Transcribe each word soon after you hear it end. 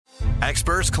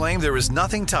Experts claim there is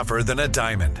nothing tougher than a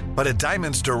diamond. But at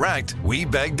Diamonds Direct, we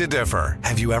beg to differ.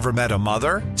 Have you ever met a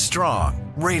mother?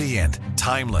 Strong, radiant,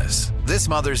 timeless. This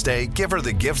Mother's Day, give her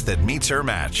the gift that meets her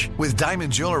match. With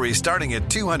diamond jewelry starting at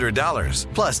 $200.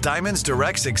 Plus, Diamonds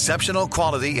Direct's exceptional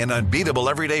quality and unbeatable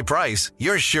everyday price,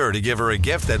 you're sure to give her a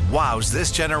gift that wows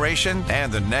this generation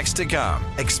and the next to come.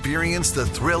 Experience the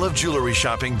thrill of jewelry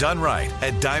shopping done right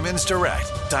at Diamonds Direct.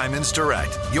 Diamonds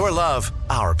Direct. Your love,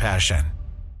 our passion.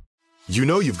 You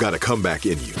know you've got a comeback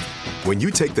in you. When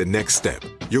you take the next step,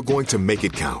 you're going to make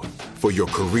it count. For your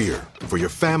career, for your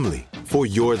family, for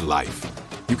your life.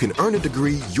 You can earn a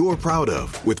degree you're proud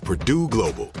of with Purdue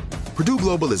Global. Purdue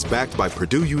Global is backed by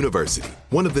Purdue University,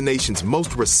 one of the nation's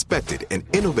most respected and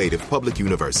innovative public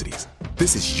universities.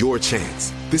 This is your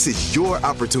chance. This is your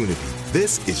opportunity.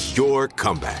 This is your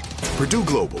comeback. Purdue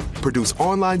Global, Purdue's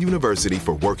online university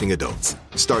for working adults.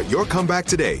 Start your comeback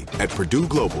today at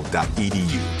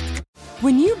purdueglobal.edu.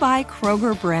 When you buy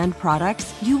Kroger brand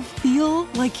products, you feel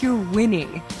like you're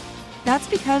winning. That's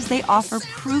because they offer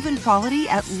proven quality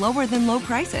at lower than low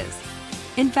prices.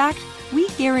 In fact, we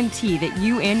guarantee that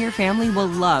you and your family will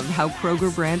love how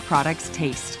Kroger brand products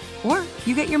taste, or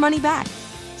you get your money back.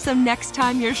 So next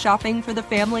time you're shopping for the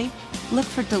family, look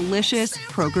for delicious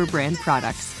Kroger brand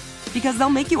products, because they'll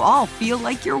make you all feel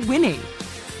like you're winning.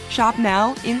 Shop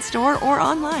now, in-store, or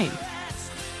online.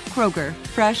 Kroger,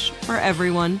 fresh for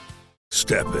everyone.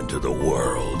 Step into the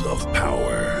world of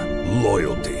power,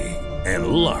 loyalty, and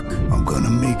luck. I'm gonna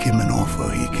make him an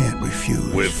offer he can't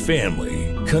refuse. With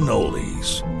family,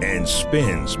 cannolis, and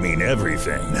spins mean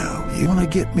everything. Now, you wanna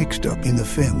get mixed up in the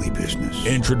family business.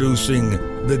 Introducing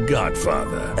The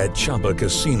Godfather at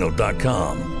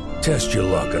ChumbaCasino.com. Test your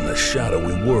luck in the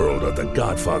shadowy world of The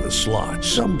Godfather slot.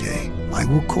 Someday, I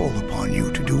will call upon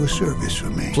you to do a service for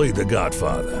me. Play The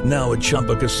Godfather, now at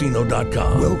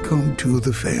ChumbaCasino.com. Welcome to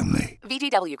the family.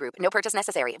 VGW Group. No purchase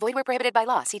necessary. Void where prohibited by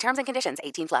law. See terms and conditions.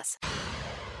 18+.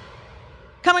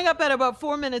 Coming up at about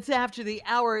 4 minutes after the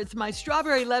hour, it's my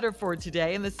strawberry letter for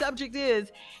today. And the subject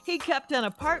is, he kept an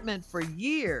apartment for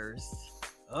years.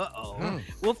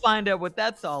 We'll find out what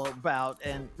that's all about.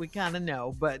 And we kind of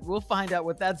know, but we'll find out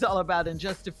what that's all about in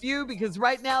just a few, because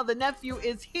right now the nephew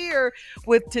is here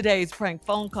with today's prank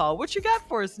phone call. What you got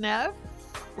for us, Nev?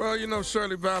 Well, you know,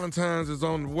 Shirley Valentine's is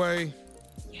on the way.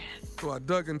 Yes. So I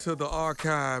dug into the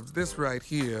archives. This right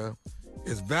here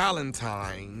is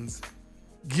Valentine's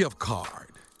gift card.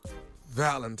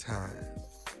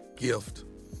 Valentine's gift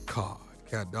card.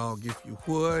 Cat dog, if you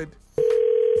would.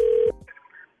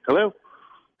 Hello?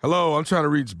 Hello, I'm trying to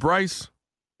reach Bryce.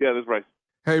 Yeah, this is Bryce.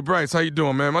 Hey, Bryce, how you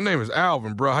doing, man? My name is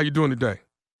Alvin, bro. How you doing today?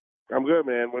 I'm good,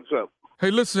 man. What's up? Hey,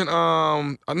 listen,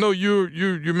 I know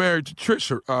you're married to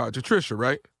Trisha,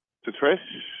 right? To Trish?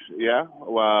 Yeah.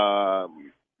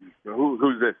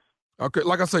 Who's this? Okay,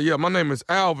 like I said, yeah, my name is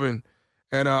Alvin,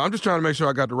 and I'm just trying to make sure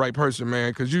I got the right person,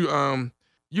 man, because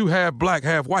you half black,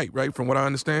 half white, right? From what I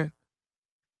understand.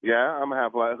 Yeah, I'm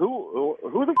half black. Who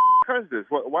the is this?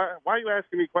 Why are you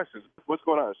asking me questions? What's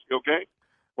going on? You okay?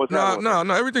 What's happening?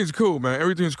 No, everything's cool, man.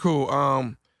 Everything's cool.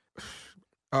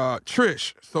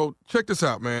 Trish, so check this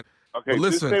out, man. Okay,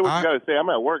 listen, just say what you got to say. I'm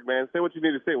at work, man. Say what you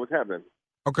need to say. What's happening?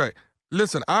 Okay,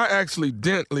 listen, I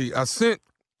sent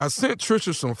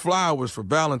Trisha some flowers for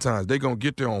Valentine's. They're going to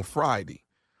get there on Friday.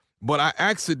 But I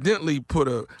accidentally put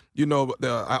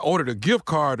I ordered a gift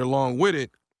card along with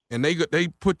it, and they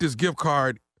put this gift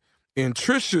card in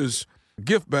Trisha's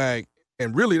gift bag,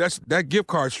 and really that gift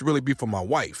card should really be for my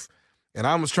wife. And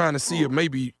I was trying to see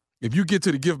if you get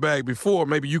to the gift bag before,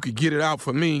 maybe you could get it out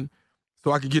for me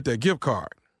so I could get that gift card.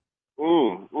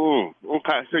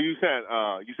 Okay, so you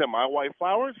sent my wife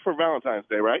flowers for Valentine's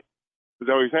Day, right? Is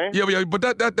that what you're saying? Yeah, but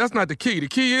that's not the key. The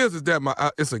key is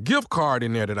that it's a gift card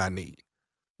in there that I need.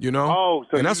 You know? Oh,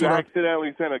 so and that's you what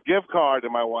accidentally sent a gift card to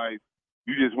my wife.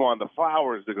 You just wanted the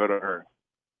flowers to go to her.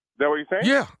 Is that what you're saying?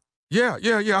 Yeah.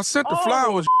 I sent the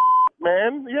flowers.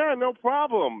 Man, yeah, no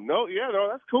problem. No,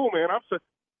 that's cool, man.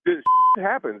 This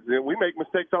happens. We make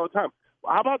mistakes all the time.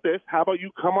 How about this? How about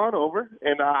you come on over,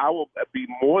 and I will be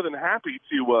more than happy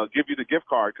to give you the gift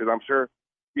card, because I'm sure,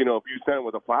 if you send it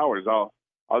with the flowers, I'll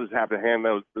just have to hand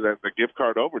the gift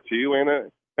card over to you,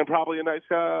 and probably a nice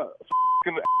ass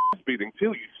beating too,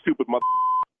 you stupid mother.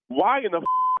 Why in the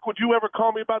would you ever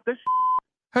call me about this?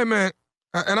 Hey, man,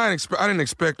 and I didn't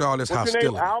expect all this hostility.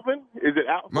 What's your name, Alvin? Is it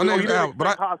Alvin? My name's Alvin,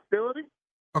 but hostility?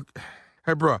 Okay.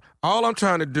 Hey, bro, all I'm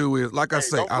trying to do is, like I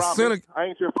say, I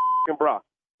ain't your f***ing bro.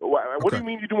 What do you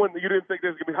mean you didn't think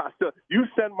there's going to be hostility? You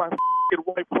send my f***ing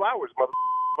wife flowers, mother.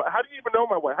 How do you even know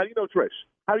my wife? How do you know Trish?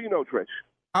 How do you know Trish?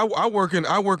 I work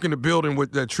in the building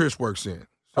that Trish works in.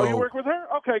 So you work with her?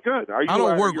 Okay, good. I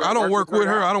don't work with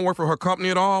her. I don't work for her company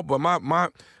at all. But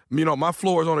my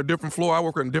floor is on a different floor. I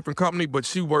work in a different company, but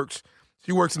she works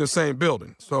in the same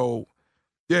building. So,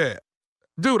 yeah.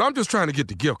 Dude, I'm just trying to get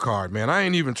the gift card, man. I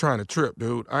ain't even trying to trip,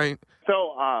 dude.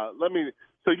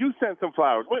 So you sent some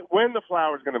flowers. When the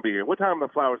flowers going to be here? What time are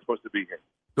the flowers supposed to be here?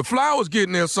 The flowers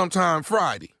getting there sometime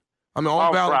Friday. I mean,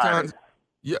 on Valentine's. Friday.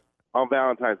 Yeah. On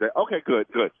Valentine's Day. Okay, good.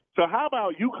 So how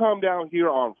about you come down here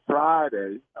on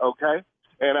Friday, okay?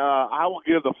 And I will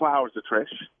give the flowers to Trish,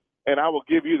 and I will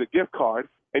give you the gift card.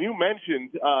 And you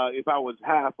mentioned if I was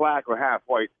half black or half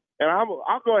white. And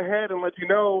I'll go ahead and let you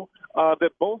know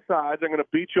that both sides are going to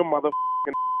beat your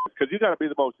motherfucking because you got to be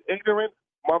the most ignorant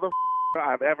motherfucker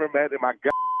I've ever met in my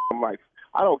goddamn life.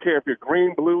 I don't care if you're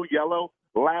green, blue, yellow,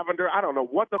 lavender. I don't know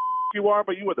what the you are,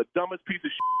 but you are the dumbest piece of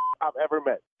I've ever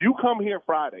met. You come here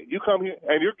Friday. You come here,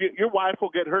 and your wife will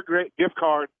get her great gift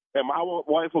card, and my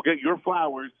wife will get your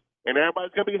flowers, and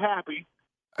everybody's going to be happy.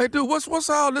 Hey, dude, what's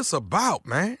all this about,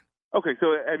 man? Okay,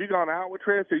 so have you gone out with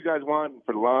Trish? Or you guys want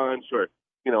for lunch or,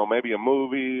 maybe a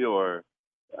movie or,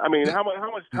 I mean, how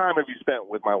much time have you spent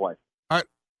with my wife? I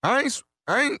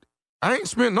ain't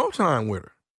spent no time with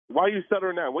her. Why are you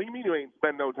stuttering now? What do you mean you ain't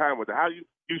spent no time with her? How you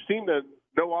seem to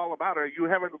know all about her. You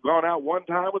haven't gone out one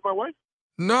time with my wife?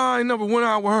 No, I ain't never went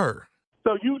out with her.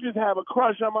 So you just have a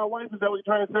crush on my wife? Is that what you're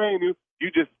trying to say? And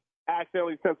you just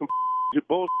accidentally sent some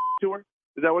bullshit to her?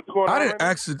 Is that what's going on?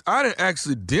 I didn't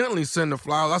accidentally send the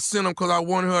flowers. I sent them because I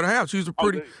wanted her to have. She's a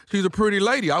pretty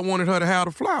lady. I wanted her to have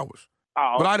the flowers.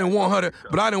 Oh, but I didn't want her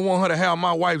to have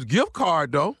my wife's gift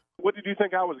card though. What did you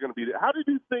think I was going to be? How did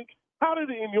in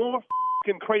your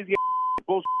fucking crazy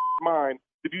bullshit mind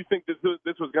did you think this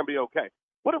was going to be okay?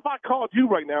 What if I called you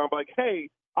right now and be like, hey,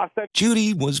 I sent...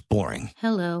 Judy was boring.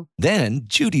 Hello. Then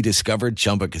Judy discovered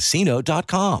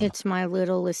ChumbaCasino.com. It's my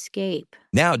little escape.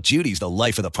 Now Judy's the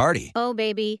life of the party. Oh,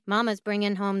 baby, mama's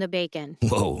bringing home the bacon.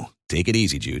 Whoa, take it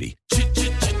easy, Judy.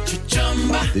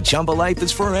 The Chumba life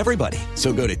is for everybody.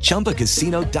 So go to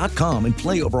ChumbaCasino.com and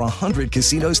play over 100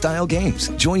 casino-style games.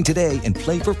 Join today and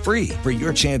play for free for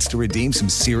your chance to redeem some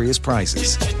serious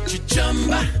prizes.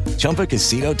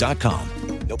 ChumbaCasino.com.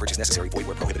 No purchase necessary. Void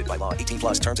where prohibited by law.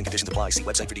 18+ terms and conditions apply. See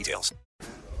website for details.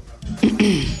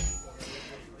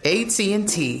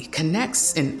 AT&T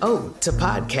connects an ode to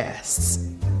podcasts.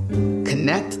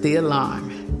 Connect the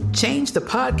alarm. Change the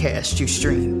podcast you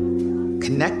stream.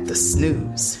 Connect the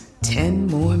snooze. 10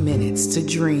 more minutes to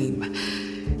dream.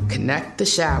 Connect the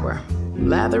shower.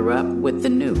 Lather up with the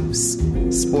news.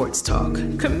 Sports talk,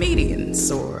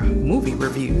 comedians, or movie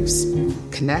reviews.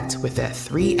 Connect with that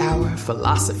 3-hour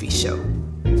philosophy show.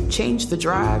 Change the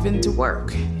drive into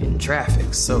work in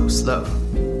traffic so slow.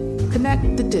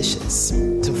 Connect the dishes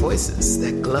to voices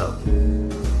that glow.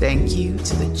 Thank you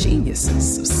to the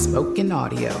geniuses of spoken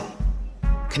audio.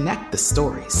 Connect the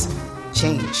stories.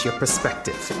 Change your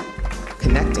perspective.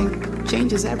 Connecting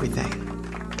changes everything.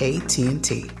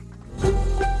 AT&T.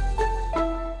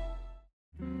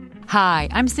 Hi,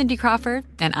 I'm Cindy Crawford,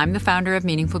 and I'm the founder of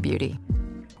Meaningful Beauty.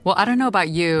 Well, I don't know about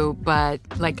you, but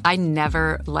I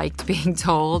never liked being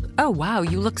told, oh, wow,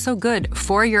 you look so good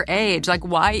for your age.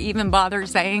 Why even bother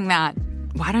saying that?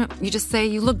 Why don't you just say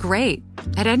you look great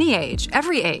at any age,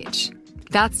 every age?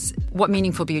 That's what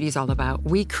Meaningful Beauty is all about.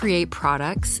 We create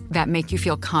products that make you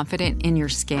feel confident in your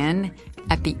skin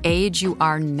at the age you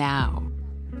are now.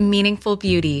 Meaningful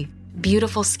Beauty.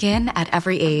 Beautiful skin at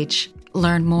every age.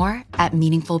 Learn more at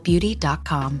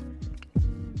meaningfulbeauty.com.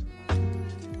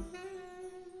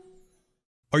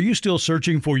 Are you still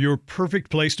searching for your perfect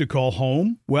place to call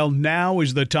home? Well, now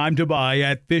is the time to buy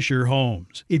at Fisher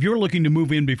Homes. If you're looking to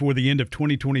move in before the end of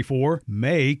 2024,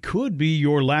 May could be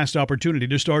your last opportunity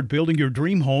to start building your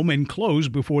dream home and close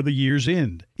before the year's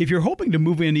end. If you're hoping to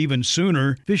move in even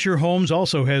sooner, Fisher Homes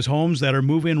also has homes that are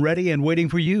move-in ready and waiting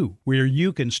for you, where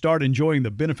you can start enjoying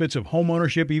the benefits of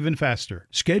homeownership even faster.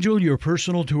 Schedule your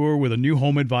personal tour with a new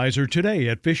home advisor today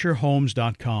at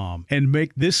FisherHomes.com and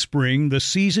make this spring the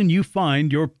season you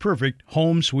find your perfect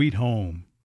home sweet home.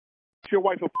 Your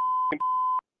wife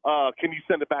can you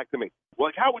send it back to me?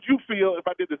 How would you feel if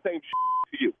I did the same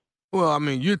to you? Well, I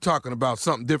mean, you're talking about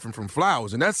something different from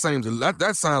flowers, and that sounds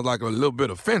like a little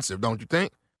bit offensive, don't you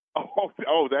think?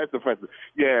 Oh, that's offensive.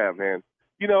 Yeah, man.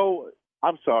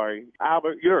 I'm sorry,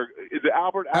 Albert. Is it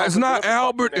Albert? It's not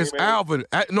Albert. It's Alvin.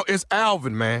 No, it's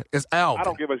Alvin, man. It's Alvin. I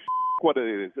don't give a what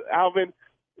it is. Alvin,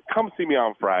 come see me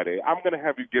on Friday. I'm going to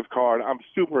have your gift card. I'm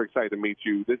super excited to meet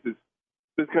you. This is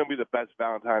going to be the best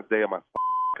Valentine's Day of my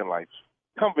life.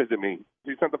 Come visit me.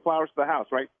 You sent the flowers to the house,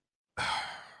 right?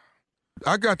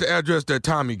 I got the address that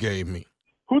Tommy gave me.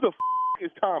 Who the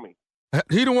is Tommy?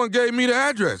 He the one gave me the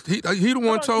address. He the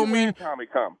one told me. And Tommy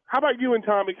come. How about you and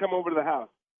Tommy come over to the house?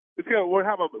 We'll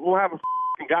have a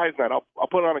f***ing guys' night. I'll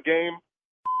put on a game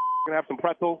and have some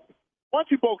pretzels. Why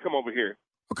don't you both come over here?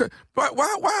 Okay, but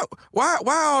why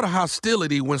all the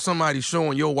hostility when somebody's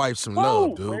showing your wife some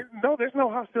love, dude? No, there's no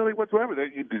hostility whatsoever.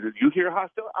 Did you hear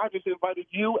hostility? I just invited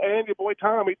you and your boy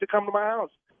Tommy to come to my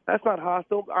house. That's not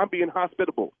hostile. I'm being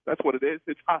hospitable. That's what it is.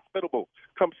 It's hospitable.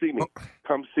 Come see me.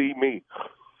 Come see me.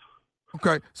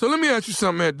 Okay, so let me ask you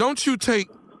something, man. Don't you drop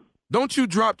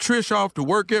Trish off to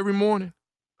work every morning?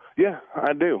 Yeah,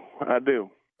 I do.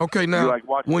 Okay, now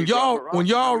when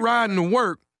y'all riding to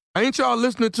work, ain't y'all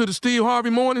listening to the Steve Harvey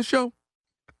Morning Show?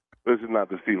 This is not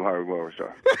the Steve Harvey Morning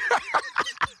Show.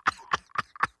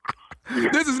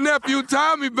 This is Nephew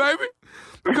Tommy, baby.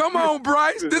 Come on,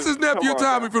 Bryce. This is Nephew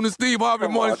Tommy from the Steve Harvey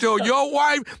Morning Show. Your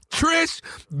wife, Trish,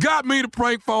 got me to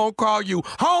prank phone call you.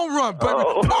 Home run, baby.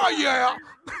 Oh yeah.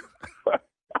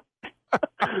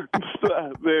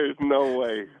 There's no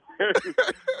way.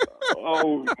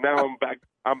 Now I'm back.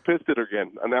 I'm pissed at her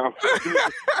again. Now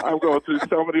I'm going through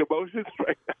so many emotions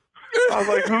right now. I was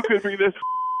like, who could be this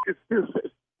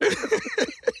stupid?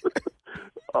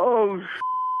 Oh,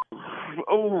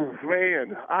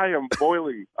 man. I am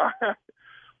boiling.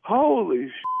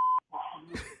 Holy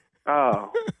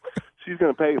oh, she's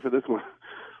going to pay for this one.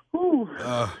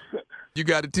 You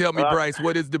got to tell me, Bryce,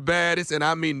 what is the baddest, and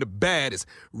I mean the baddest,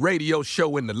 radio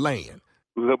show in the land?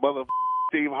 The mother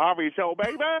Steve Harvey Show,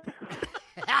 baby.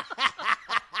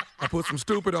 I put some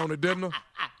stupid on it, didn't I?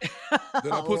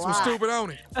 Did I put some stupid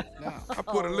on it? No. I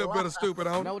put a little bit of stupid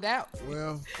on it. No doubt.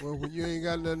 Well, when you ain't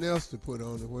got nothing else to put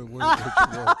on it, what you want?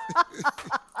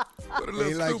 Put a little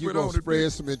ain't like stupid you gonna on it.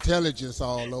 spread some intelligence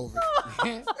all over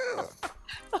it.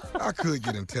 I could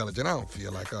get intelligent. I don't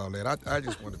feel like all that. I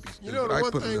just want to be stupid. You know, the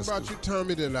one thing about you,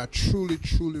 Tommy, that I truly,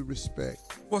 truly respect.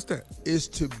 What's that? Is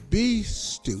to be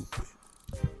stupid.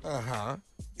 Uh-huh.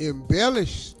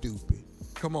 Embellish stupid.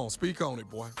 Come on, speak on it,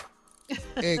 boy.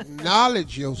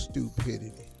 Acknowledge your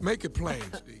stupidity. Make it plain,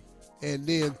 Steve. And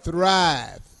then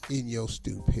thrive in your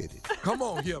stupidity. Come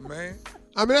on here, man.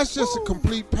 I mean, that's just a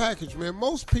complete package, man.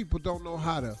 Most people don't know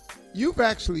how to. You've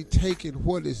actually taken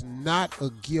what is not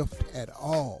a gift at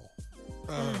all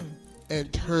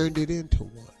and turned it into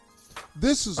one.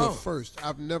 This is a first.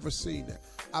 I've never seen that.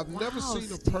 I've never seen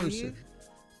a person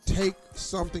take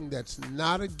something that's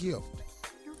not a gift.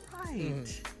 You're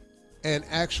right. And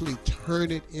actually turn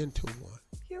it into one.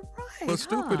 You're right. But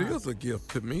stupid is a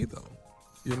gift to me, though.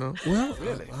 You know? Well,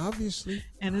 obviously.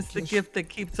 And it's the gift that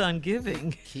keeps on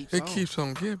giving. It keeps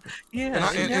on giving.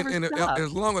 Yeah, and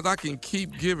as long as I can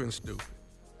keep giving, stupid.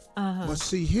 But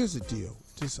see, here's the deal.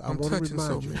 I want to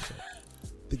remind you,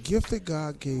 the gift that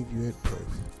God gave you at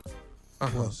birth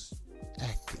was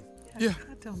acting. Yeah.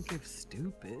 God don't give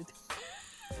stupid.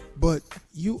 But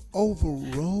you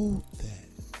overrode that.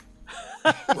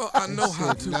 Well, I know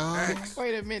how to act.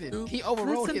 Wait a minute. He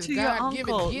overrode his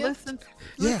God-given gift?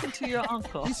 Listen to your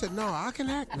uncle. He said, no, I can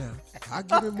act now. I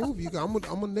get a movie. I'm going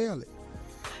to nail it.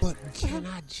 But can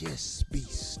I just be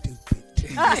stupid?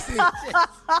 Just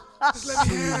let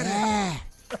me have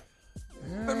it.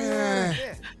 Let me have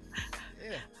it.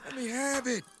 Let me have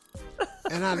it.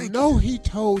 And I know he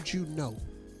told you no.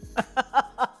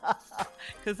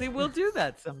 Because he will do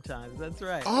that sometimes. That's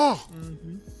right. Oh.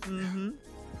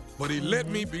 But he let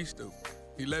me be stupid.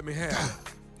 He let me have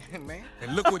it. Man.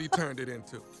 And look what he turned it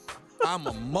into. I'm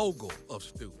a mogul of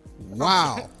stupid.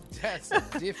 Wow. That's a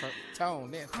different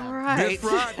tone that time. All right. This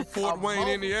Friday, Fort Wayne,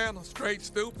 Indiana, straight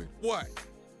stupid. What?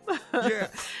 Yeah.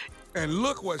 And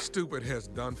look what stupid has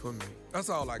done for me. That's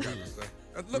all I got to say.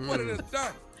 Look what it has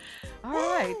done. All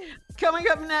right. Coming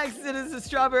up next, it is the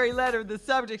Strawberry Letter. The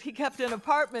subject, he kept an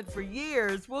apartment for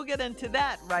years. We'll get into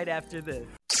that right after this.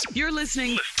 You're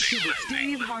listening to the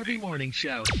Steve Harvey Morning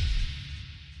Show.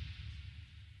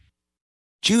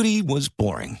 Judy was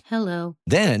boring. Hello.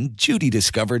 Then Judy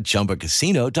discovered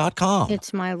ChumbaCasino.com.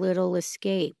 It's my little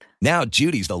escape. Now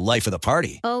Judy's the life of the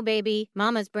party. Oh, baby,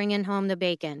 mama's bringing home the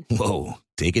bacon. Whoa,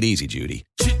 take it easy, Judy.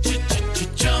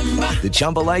 The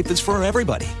Chumba life is for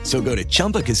everybody. So go to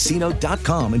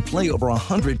ChumbaCasino.com and play over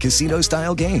 100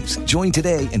 casino-style games. Join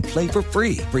today and play for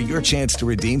free for your chance to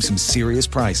redeem some serious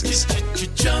prizes.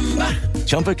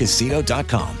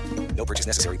 ChumbaCasino.com. No purchase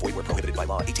necessary. Void where prohibited by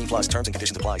law. 18+ terms and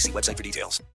conditions apply. See website for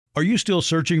details. Are you still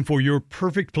searching for your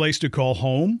perfect place to call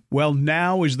home? Well,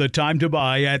 now is the time to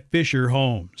buy at Fisher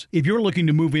Homes. If you're looking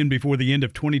to move in before the end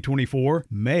of 2024,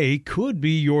 May could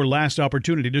be your last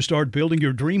opportunity to start building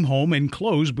your dream home and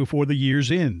close before the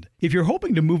year's end. If you're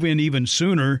hoping to move in even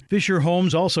sooner, Fisher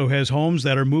Homes also has homes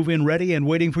that are move-in ready and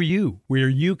waiting for you, where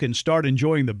you can start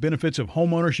enjoying the benefits of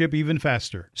homeownership even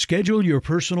faster. Schedule your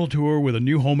personal tour with a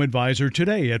new home advisor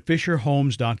today at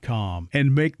FisherHomes.com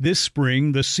and make this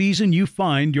spring the season you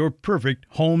find your perfect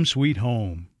home sweet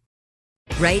home.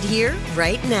 Right here,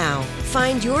 right now.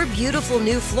 Find your beautiful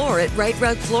new floor at Right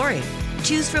Rug Flooring.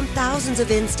 Choose from thousands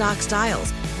of in-stock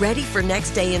styles, ready for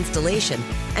next day installation,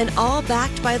 and all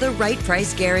backed by the right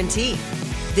price guarantee.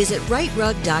 Visit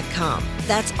rightrug.com.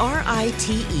 That's RITERUG.com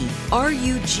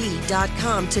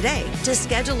today to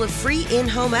schedule a free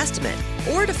in-home estimate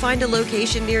or to find a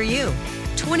location near you.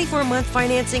 24-month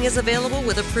financing is available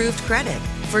with approved credit.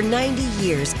 For 90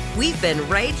 years, we've been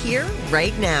right here,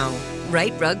 right now.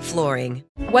 Right Rug Flooring.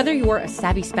 Whether you're a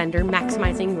savvy spender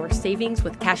maximizing your savings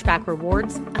with cashback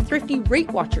rewards, a thrifty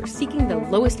rate watcher seeking the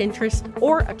lowest interest,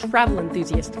 or a travel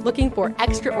enthusiast looking for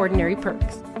extraordinary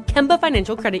perks, Kemba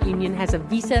Financial Credit Union has a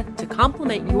visa to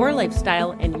complement your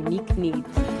lifestyle and unique needs.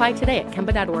 Apply today at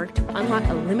Kemba.org to unlock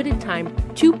a limited time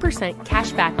 2%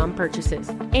 cash back on purchases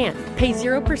and pay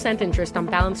 0% interest on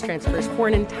balance transfers for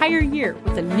an entire year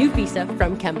with a new visa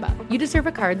from Kemba. You deserve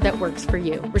a card that works for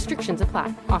you. Restrictions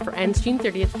apply. Offer ends June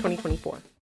 30th, 2024.